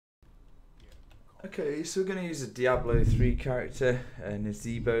Okay, so we're going to use a Diablo 3 character,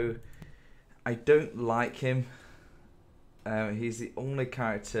 NAZEEBO. I don't like him. He's the only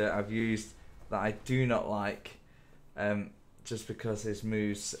character I've used that I do not like, just because his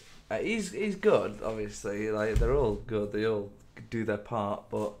moves. He's good, obviously. Like, they're all good. They all do their part,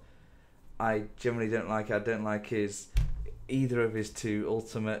 but I generally don't like it. I don't like either of his two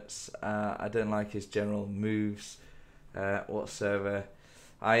ultimates. I don't like his general moves whatsoever.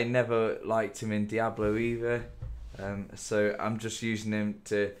 I never liked him in Diablo either, so I'm just using him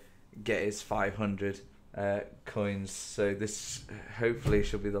to get his 500 coins. So this hopefully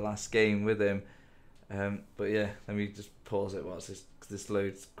should be the last game with him. But yeah, let me just pause it whilst this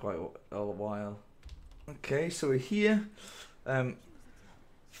loads quite a while. Okay, so we're here.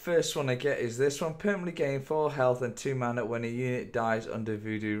 First one I get is this one. Permanently gain 4 health and 2 mana when a unit dies under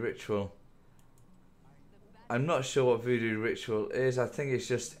Voodoo Ritual. I'm not sure what Voodoo Ritual is. I think it's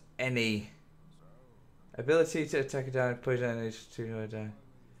just any ability to attack a down, push enemies to go down.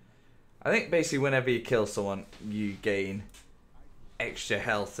 I think basically whenever you kill someone, you gain extra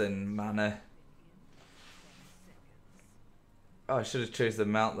health and mana. Oh, I should have chose the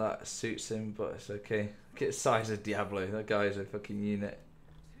mount that suits him, but it's okay. Look at the size of Diablo. That guy is a fucking unit.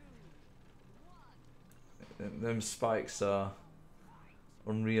 Them spikes are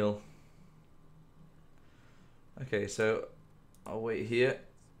unreal. Okay, so I'll wait here.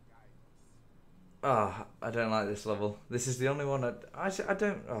 Ah, I don't like this level. This is the only one I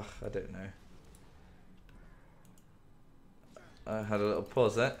don't. Oh, I don't know. I had a little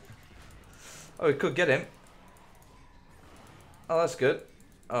pause there. Oh, we could get him. Oh, that's good.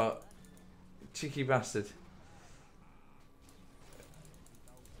 Oh, cheeky bastard.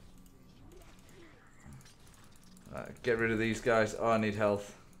 Get rid of these guys. Oh, I need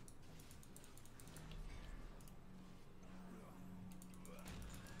health.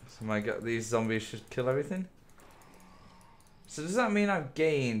 So my God, these zombies should kill everything. So does that mean I've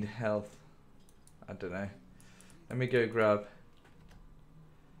gained health? I don't know. Let me go grab.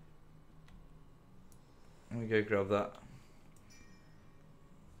 Let me go grab that.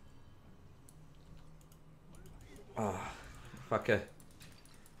 Ah, oh, fucker.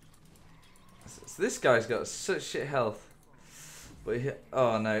 So this guy's got such shit health. But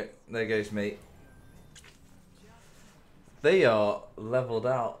oh no, there goes me. They are leveled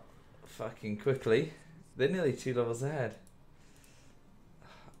out fucking quickly. They're nearly 2 levels ahead.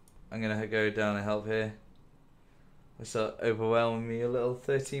 I'm gonna go down and help here. This will overwhelm me a little.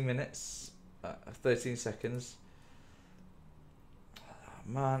 13 minutes. 13 seconds. Oh,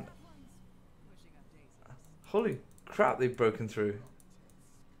 man. Holy crap, they've broken through.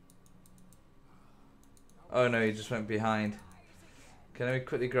 Oh no, he just went behind. Can I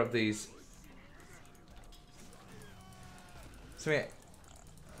quickly grab these? So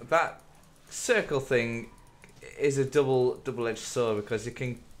that circle thing is a double-edged sword because you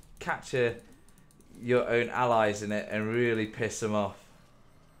can capture your own allies in it and really piss them off.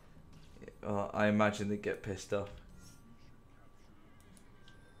 Well, I imagine they get pissed off.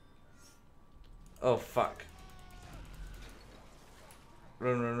 Oh fuck.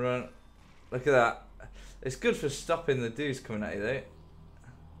 Run, run, run. Look at that. It's good for stopping the dudes coming at you though.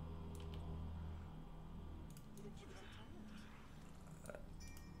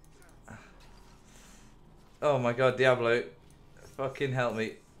 Oh my God, Diablo. Fucking help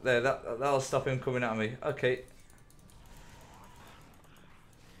me. There, that'll stop him coming at me. Okay.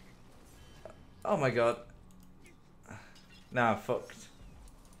 Oh my God. Now I'm fucked.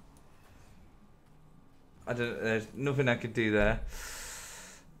 There's nothing I could do there.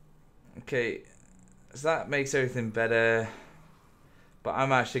 Okay. So that makes everything better. But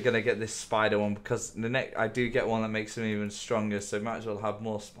I'm actually going to get this spider one because I do get one that makes them even stronger. So might as well have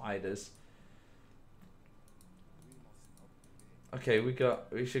more spiders. Okay,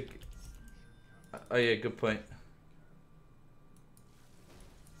 we should. Oh yeah, good point.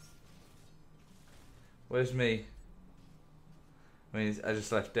 Where's me? I mean, I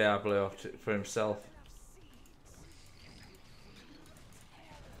just left Diablo off for himself.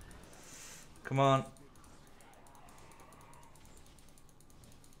 Come on.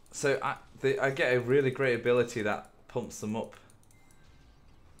 So I get a really great ability that pumps them up.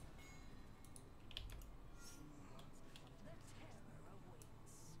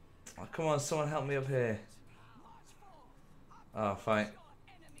 Oh, come on, someone help me up here. Oh, fine.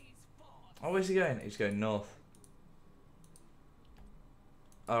 Oh, where's he going? He's going north.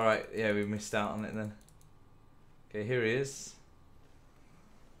 Alright, yeah, we missed out on it then. Okay, here he is.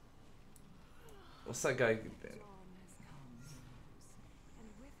 What's that guy doing?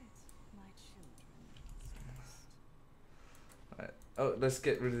 Right. Oh, let's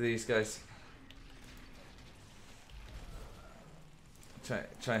get rid of these guys.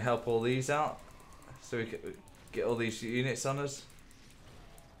 Try and help all these out, so we can get all these units on us.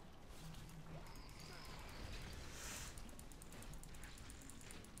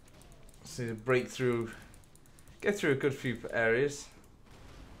 So break through, get through a good few areas.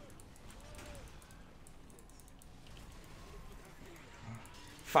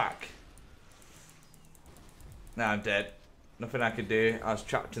 Fuck. Now I'm dead. Nothing I could do. I was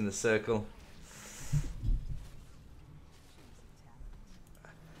trapped in the circle.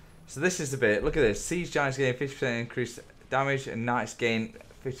 So this is the bit. Look at this. Siege Giants gain 50% increased damage and Knights gain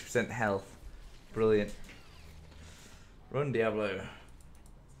 50% health. Brilliant. Run, Diablo.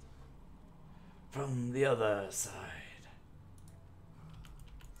 From the other side.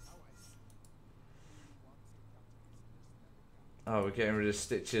 Oh, we're getting rid of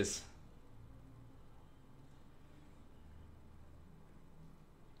stitches.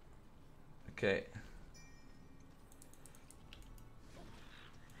 Okay.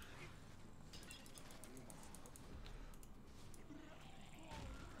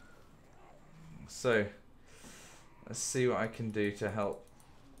 So, let's see what I can do to help.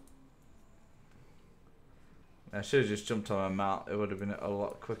 I should have just jumped on my mount. It would have been a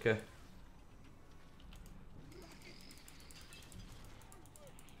lot quicker.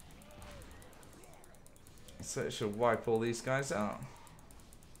 So it should wipe all these guys out.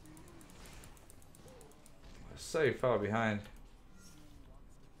 So far behind.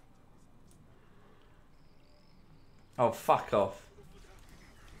 Oh, fuck off.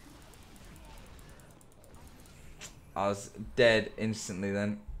 I was dead instantly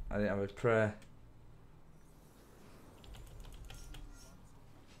then. I didn't have a prayer.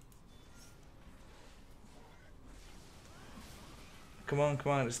 Come on,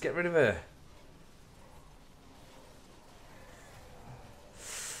 come on, let's get rid of her.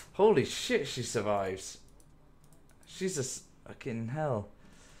 Holy shit, she survives. She's a fucking hell.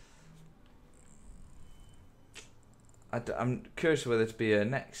 I'm curious whether to be a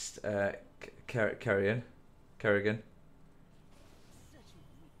next Kerrigan.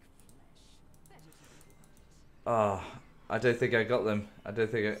 Oh, I don't think I got them. I don't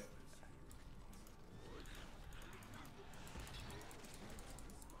think I...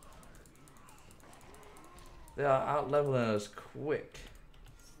 They are out leveling us quick.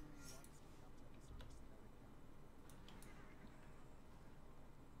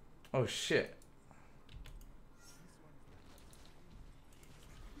 Oh shit.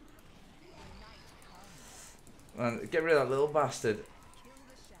 Man, get rid of that little bastard.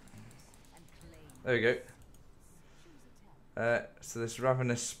 There we go. So this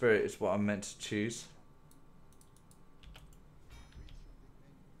ravenous spirit is what I'm meant to choose.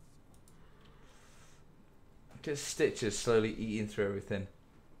 Just stitches slowly eating through everything.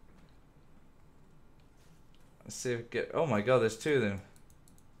 Let's see if we get... Oh my god, there's two of them.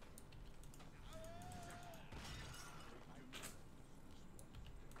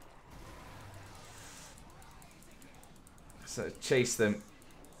 So chase them.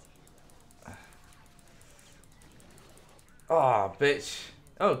 Oh, bitch.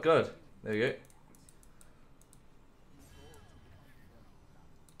 Oh, good. There you go.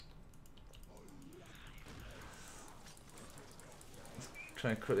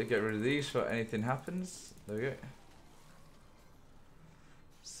 Try and quickly get rid of these before anything happens. There we go.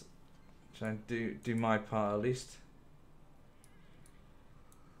 So, try and do my part at least.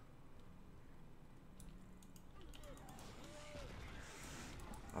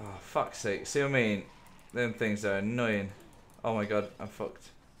 Oh, fuck's sake. See what I mean? Them things are annoying. Oh my god, I'm fucked.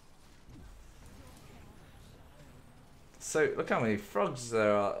 So, look how many frogs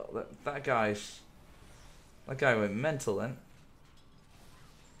there are. That guy went mental then.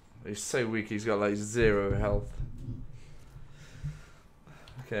 He's so weak, he's got like 0 health.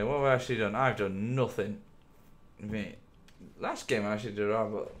 Okay, what have I actually done? I've done nothing. I mean, last game I actually did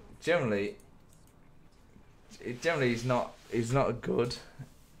alright, but generally he's not good.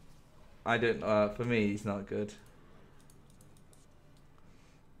 I don't for me he's not good.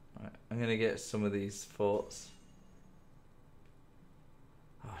 Right, I'm gonna get some of these forts.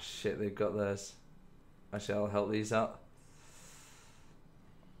 Oh shit, they've got theirs. Actually, I'll help these out.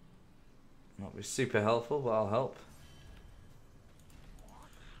 Not be super helpful, but I'll help.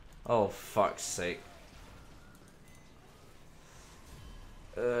 Oh, fuck's sake.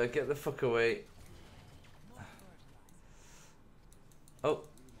 Get the fuck away. Oh.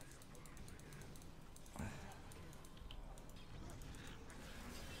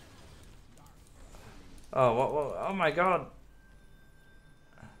 Oh, what? Oh my god.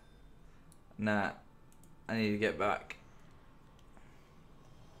 Nah. I need to get back.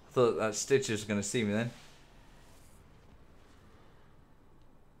 I thought that Stitch was going to see me then.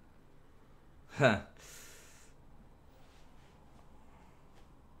 Huh.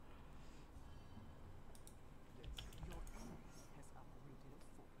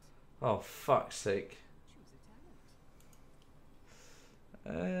 Oh, fuck's sake.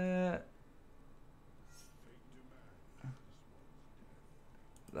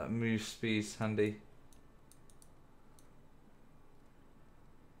 That move speed's handy.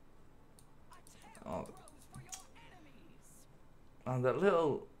 Oh. And that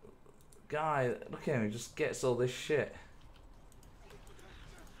little guy, look at him, he just gets all this shit.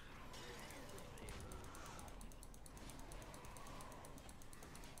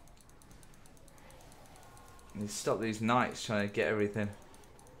 And stop these knights trying to get everything.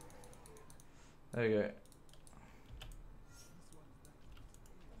 There we go.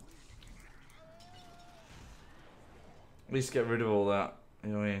 At least get rid of all that. You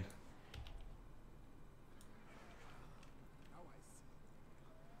know what I mean?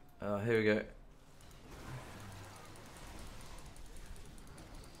 Oh, here we go.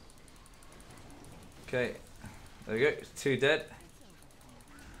 Okay. There we go. 2 dead.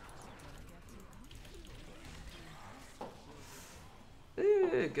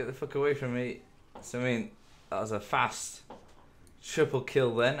 Get the fuck away from me. So I mean, that was a fast triple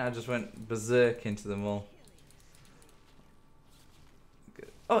kill then. I just went berserk into them all.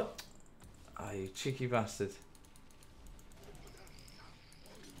 Oh! Oh, you cheeky bastard.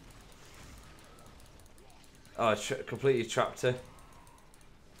 Oh, I completely trapped her.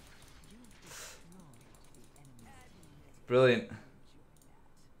 Brilliant.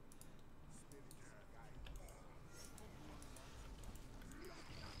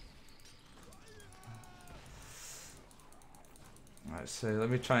 Alright, so let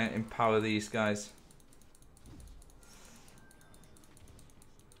me try and empower these guys.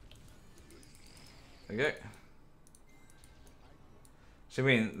 There we go. So I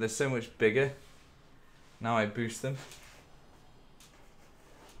mean, they're so much bigger. Now I boost them.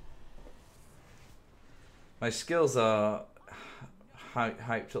 My skills are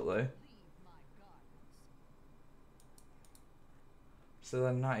hyped up though. So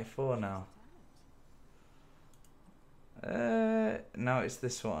they're 94 now. Now it's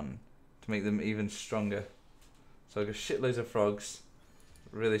this one to make them even stronger. So I've got shitloads of frogs,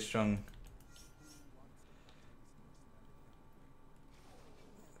 really strong.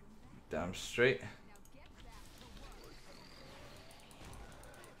 Damn straight.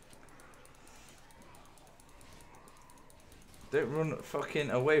 Don't run fucking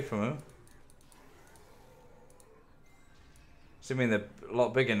away from him. So I mean they're a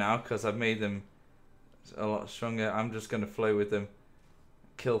lot bigger now because I've made them a lot stronger. I'm just going to flow with them.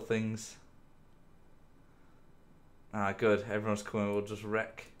 Kill things. Ah, good. Everyone's coming. We'll just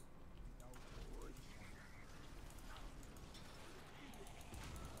wreck.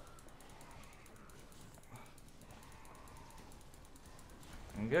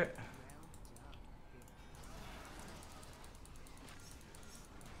 There we go.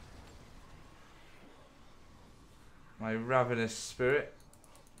 My ravenous spirit.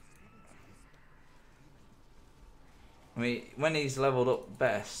 I mean, when he's leveled up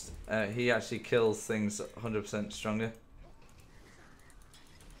best, he actually kills things 100% stronger.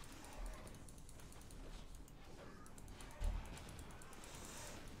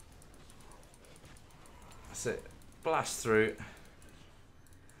 That's it. Blast through.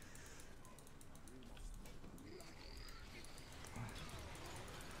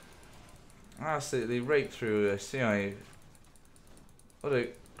 Absolutely rape through this. You know, what a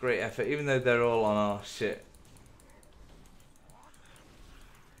great effort, even though they're all on our shit.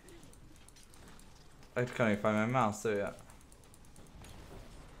 I can't even find my mouse, do ya?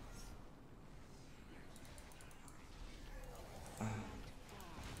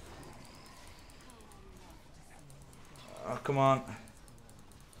 Oh, come on.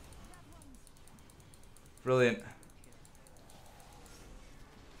 Brilliant.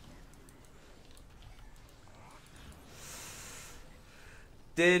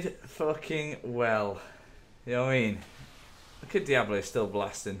 Did fucking well. You know what I mean? Look at Diablo still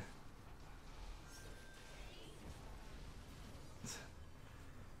blasting.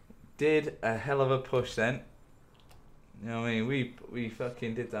 Did a hell of a push then. You know what I mean? We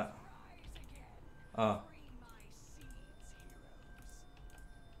fucking did that. Oh.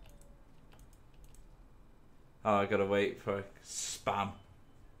 Oh, I gotta wait for spam.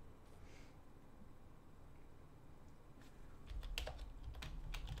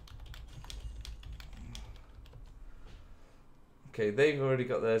 Okay, they've already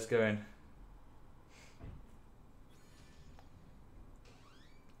got theirs going.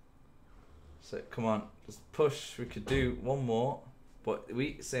 So come on, just push. We could do one more. But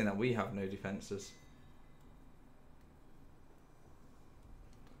saying that we have no defences.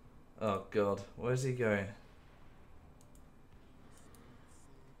 Oh god, where's he going?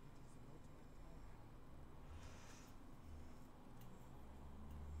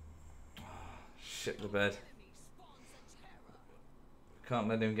 Shit the bed. Can't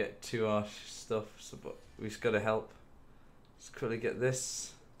let him get to our stuff, so but we just gotta help. Let's quickly get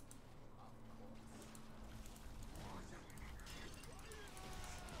this.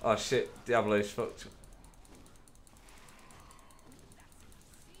 Oh shit, Diablo's fucked.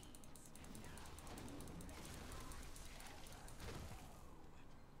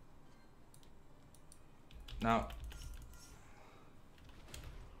 Now.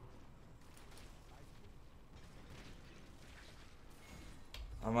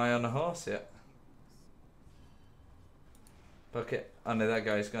 Am I on a horse yet? Fuck it. I know that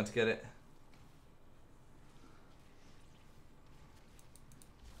guy's going to get it.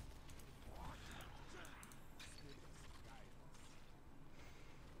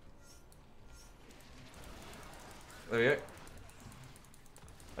 There we go.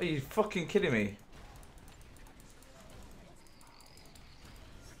 Are you fucking kidding me?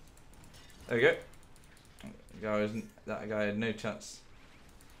 There we go. That guy had no chance.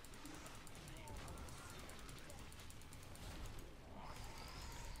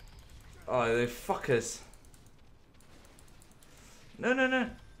 Oh, they fuckers. No, no, no.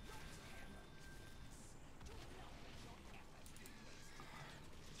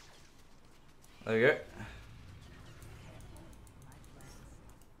 There we go.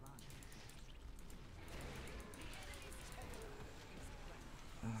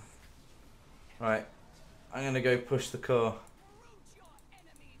 Right. I'm gonna go push the core.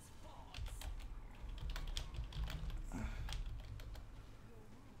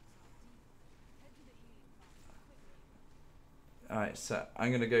 Alright, so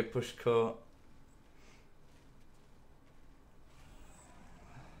I'm gonna go push core.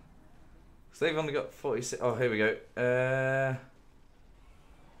 So they've only got 46. Oh, here we go.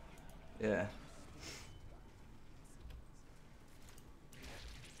 Yeah.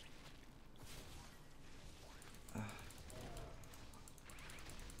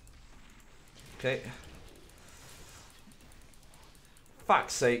 Okay.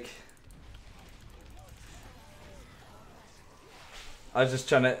 Fuck's sake. I was just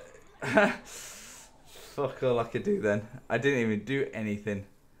trying to... Fuck all I could do then. I didn't even do anything.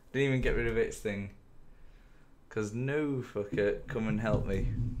 Didn't even get rid of its thing. Because no fucker come and help me.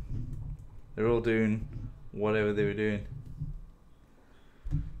 They're all doing whatever they were doing.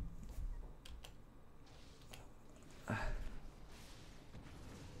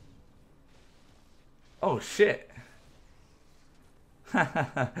 Oh shit.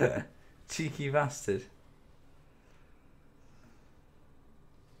 Cheeky bastard.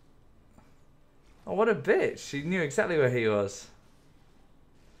 Oh, what a bitch. She knew exactly where he was.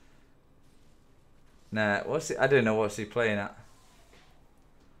 Nah, what's he? I don't know what's he playing at.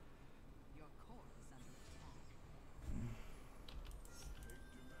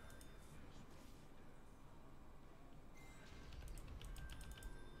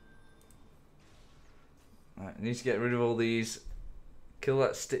 Right, I need to get rid of all these. Kill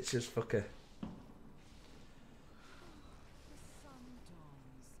that Stitches fucker.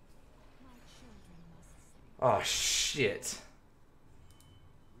 Oh shit.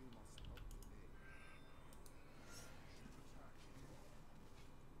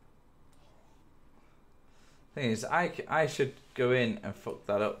 Thing is, I should go in and fuck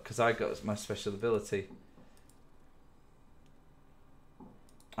that up because I got my special ability.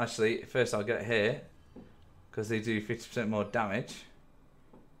 Actually, first I'll get here because they do 50% more damage.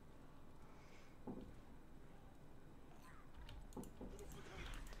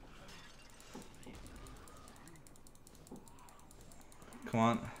 Come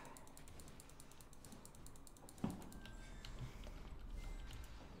on.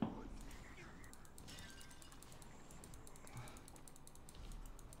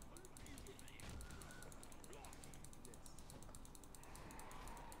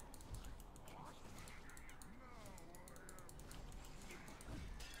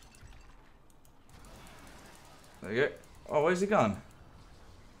 There you go. Oh, where's he gone?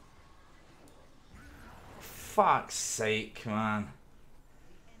 Fuck's sake, man.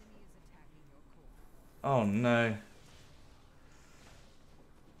 Oh no.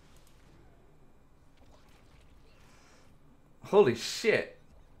 Holy shit.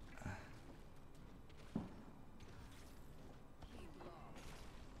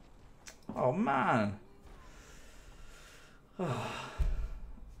 Oh man. Oh.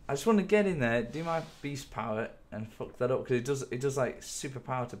 I just want to get in there, do my beast power, and fuck that up because it does like super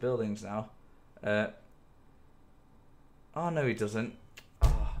power to buildings now. Oh no, he doesn't.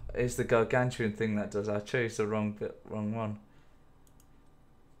 Oh, it's the gargantuan thing that does. I chose the wrong one.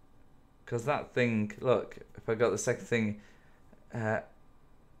 Because that thing, look, if I got the second thing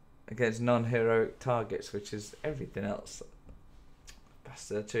against non-heroic targets, which is everything else.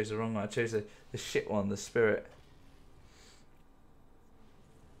 Bastard, I chose the wrong one. I chose the shit one, the spirit.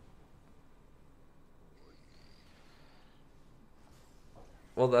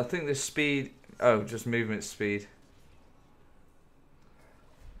 Well, I think the speed... Oh, just movement speed.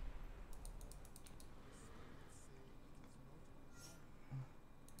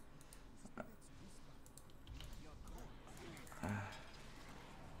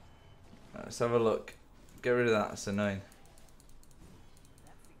 Let's have a look. Get rid of that, that's annoying.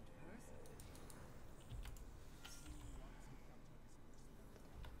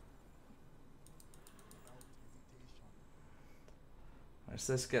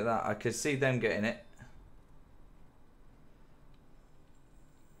 Let's get that. I could see them getting it.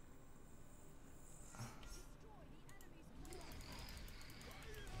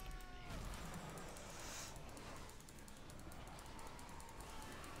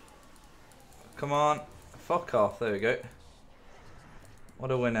 Come on. Fuck off. There we go.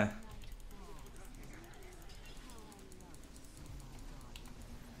 What a winner.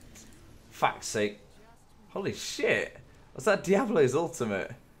 Fuck's sake. Holy shit. Was that Diablo's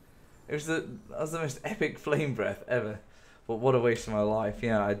ultimate? That was the most epic flame breath ever. But what a waste of my life.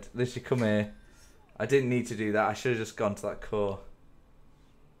 Yeah, I'd literally come here. I didn't need to do that. I should have just gone to that core.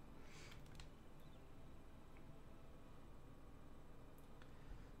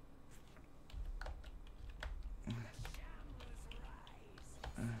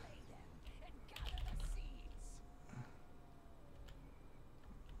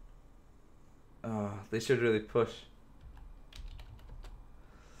 Oh, they should really push.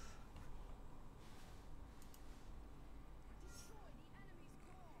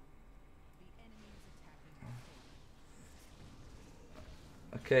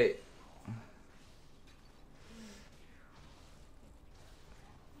 Okay.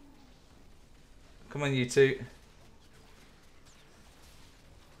 Come on, you two.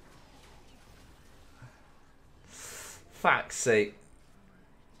 Fuck's sake.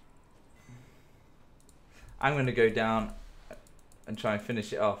 I'm going to go down and try and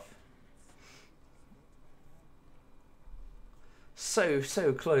finish it off. So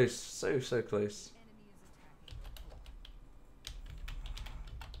close. So close.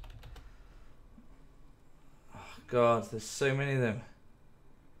 Oh, God, there's so many of them.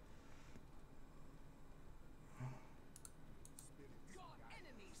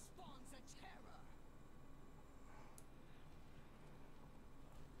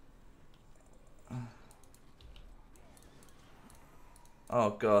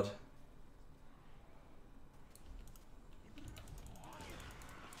 Oh, God.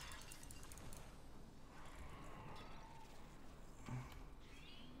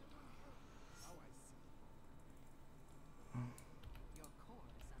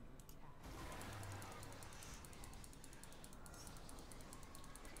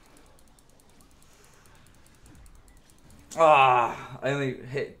 Ah, I only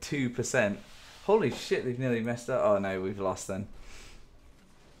hit 2%. Holy shit, they've nearly messed up. Oh no, we've lost then.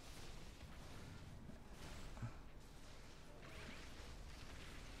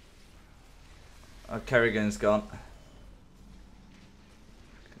 Oh, Kerrigan's gone.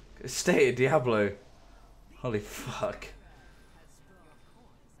 State of Diablo. Holy fuck.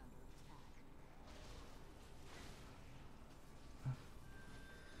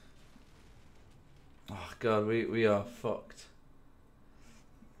 Oh God, we are fucked.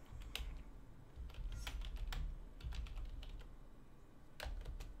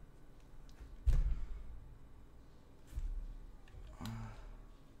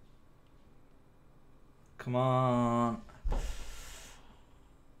 Come on.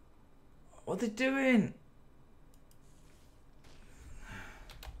 What are they doing?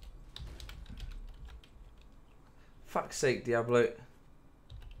 Fuck's sake, Diablo.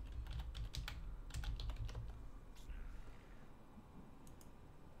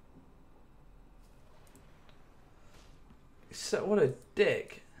 So, what a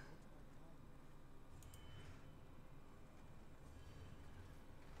dick.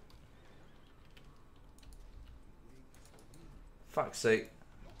 Fuck's sake.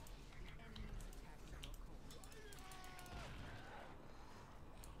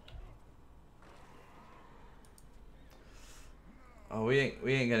 Oh, we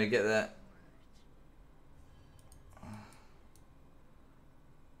ain't gonna get that.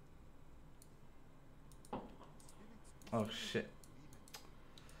 Oh shit.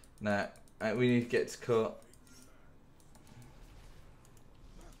 Nah, we need to get to court.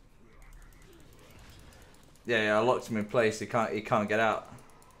 Yeah, I locked him in place. He can't get out.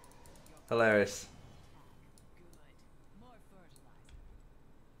 Hilarious.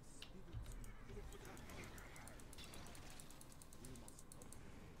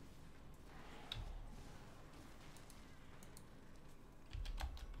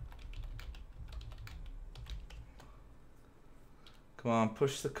 Come on,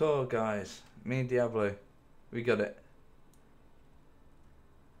 push the core, guys. Me and Diablo, we got it.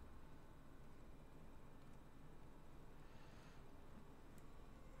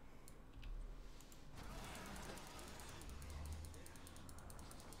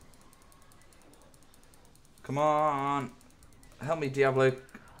 Come on, help me, Diablo.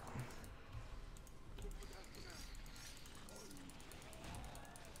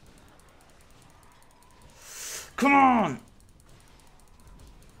 Come on.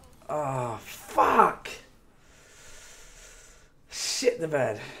 Oh, fuck. Shit the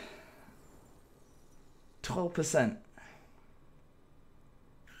bed. 12%.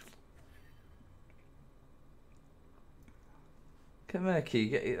 Come here,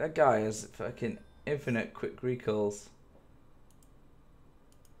 Key. That guy has fucking infinite quick recalls.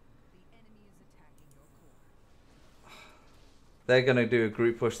 They're gonna do a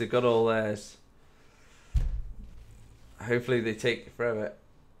group push. They've got all theirs. Hopefully they take it forever.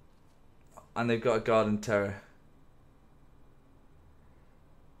 And they've got a Garden Terror.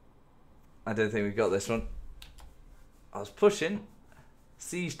 I don't think we've got this one. I was pushing.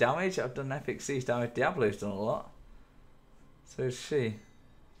 Siege damage. I've done epic siege damage. Diablo's done a lot. So is she.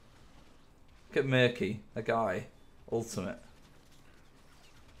 Look at Murky. The guy. Ultimate.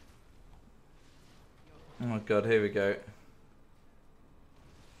 Oh my god, here we go.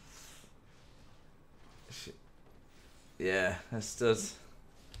 Yeah, this does.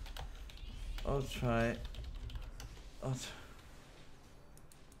 I'll try it.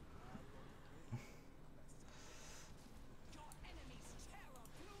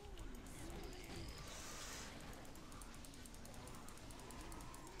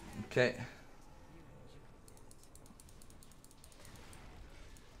 Okay.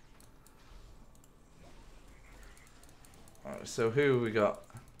 Alright, so who have we got?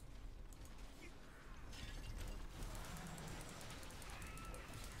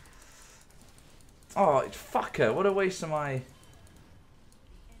 Oh, fucker, what a waste of my...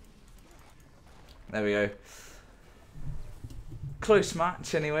 There we go. Close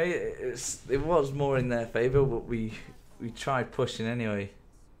match anyway. It was more in their favour, but we tried pushing anyway.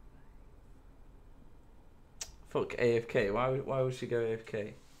 Fuck AFK. Why would she go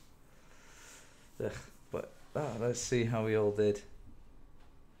AFK? Ugh, but let's see how we all did.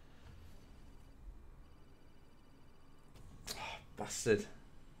 Oh, bastard.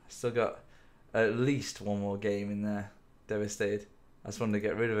 I still got at least one more game in there. Devastated. I just wanted to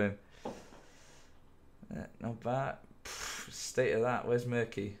get rid of him. Not bad. State of that. Where's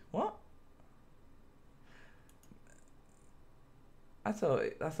Murky? What? I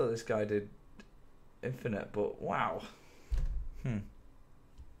thought this guy did infinite, but wow.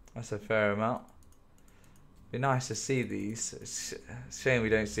 That's a fair amount. Be nice to see these. It's a shame we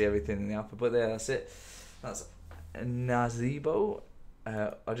don't see everything in the upper, but there, that's it. That's NAZEEBO.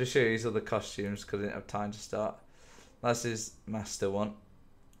 I'll just show you his other costumes because I didn't have time to start. That's his master one,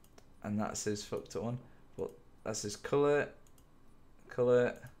 and that's his fucked up one. But that's his colour.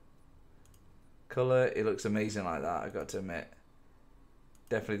 It looks amazing like that, I got to admit.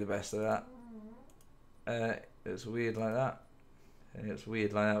 Definitely the best of that. It's weird like that. And it's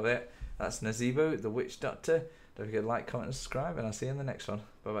weird like that bit. That's NAZEEBO, the Witch Doctor. Don't forget to like, comment, and subscribe, and I'll see you in the next one.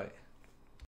 Bye bye.